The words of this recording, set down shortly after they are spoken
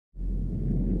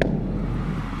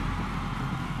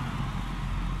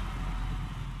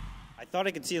thought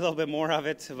I could see a little bit more of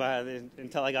it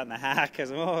until I got in the hack,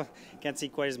 because can't see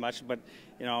quite as much. But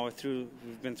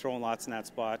we've been throwing lots in that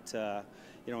spot,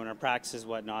 in our practices,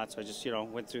 whatnot. So I just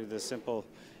went through the simple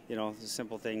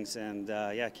things, and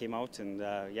came out, and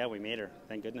we made her.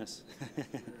 Thank goodness.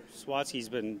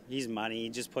 He's money. He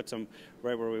just puts them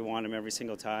right where we want him every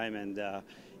single time, and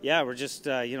we're just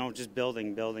just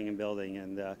building,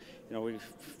 and we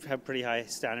have pretty high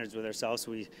standards with ourselves.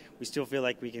 So we still feel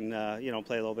like we can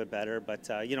play a little bit better, but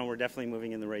we're definitely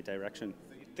moving in the right direction.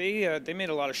 They made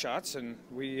a lot of shots, and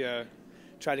we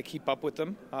tried to keep up with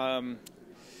them.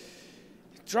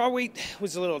 Draw weight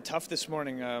was a little tough this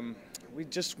morning. We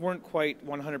just weren't quite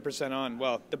 100% on.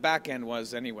 Well, the back end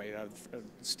was anyway.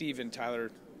 Steve and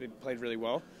Tyler, they played really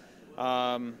well.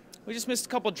 We just missed a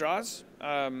couple draws,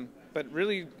 but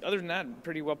really, other than that,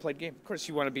 pretty well played game. Of course,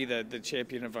 you want to be the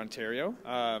champion of Ontario.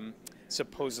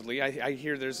 Supposedly, I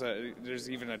hear there's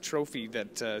even a trophy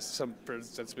that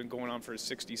that's been going on for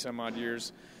 60 some odd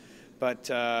years, but.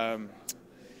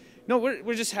 No,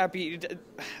 we're just happy.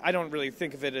 I don't really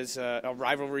think of it as a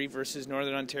rivalry versus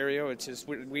Northern Ontario. It's just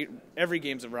every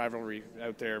game's a rivalry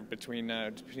out there between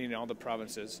all the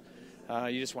provinces.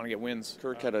 You just want to get wins.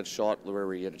 Kirk had a shot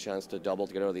where he had a chance to double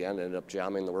to get out of the end, and ended up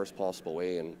jamming the worst possible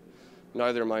way, and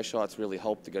neither of my shots really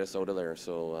helped to get us out of there.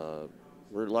 So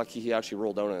we're lucky he actually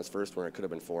rolled down on his first one. It could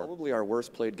have been 4. Probably our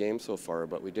worst played game so far,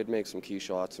 but we did make some key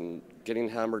shots, and getting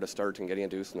Hammer to start and getting a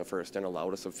deuce in the first end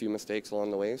allowed us a few mistakes along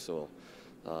the way. So.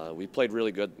 We played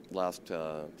really good last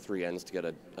 3 ends to get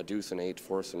a deuce and 8,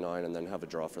 force and 9, and then have a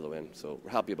draw for the win. So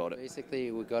we're happy about it. Basically,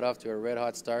 we got off to a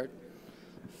red-hot start,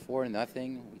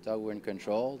 4-0. We thought we were in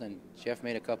control, and Jeff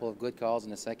made a couple of good calls in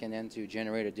the second end to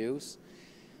generate a deuce.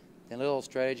 Then a little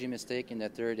strategy mistake in the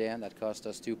third end that cost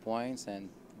us 2 points, and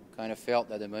kind of felt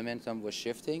that the momentum was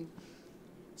shifting.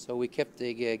 So we kept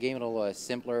the game a little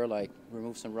simpler, like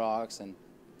remove some rocks and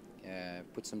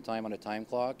put some time on the time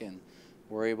clock, and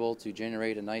we're able to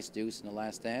generate a nice deuce in the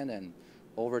last end, and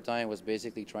overtime was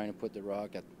basically trying to put the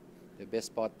rock at the best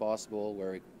spot possible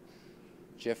where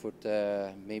Jeff would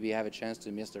maybe have a chance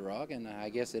to miss the rock, and I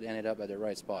guess it ended up at the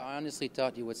right spot. I honestly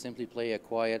thought he would simply play a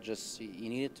quiet, he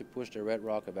needed to push the red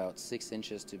rock about 6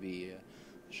 inches to be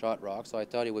a shot rock, so I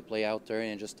thought he would play out turn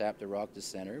and just tap the rock to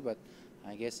center, but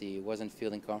I guess he wasn't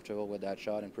feeling comfortable with that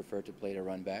shot and preferred to play the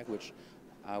run back, which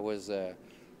I was,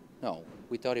 no,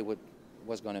 we thought he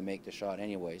was going to make the shot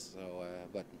anyways, so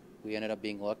but we ended up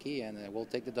being lucky, and we'll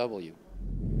take the W.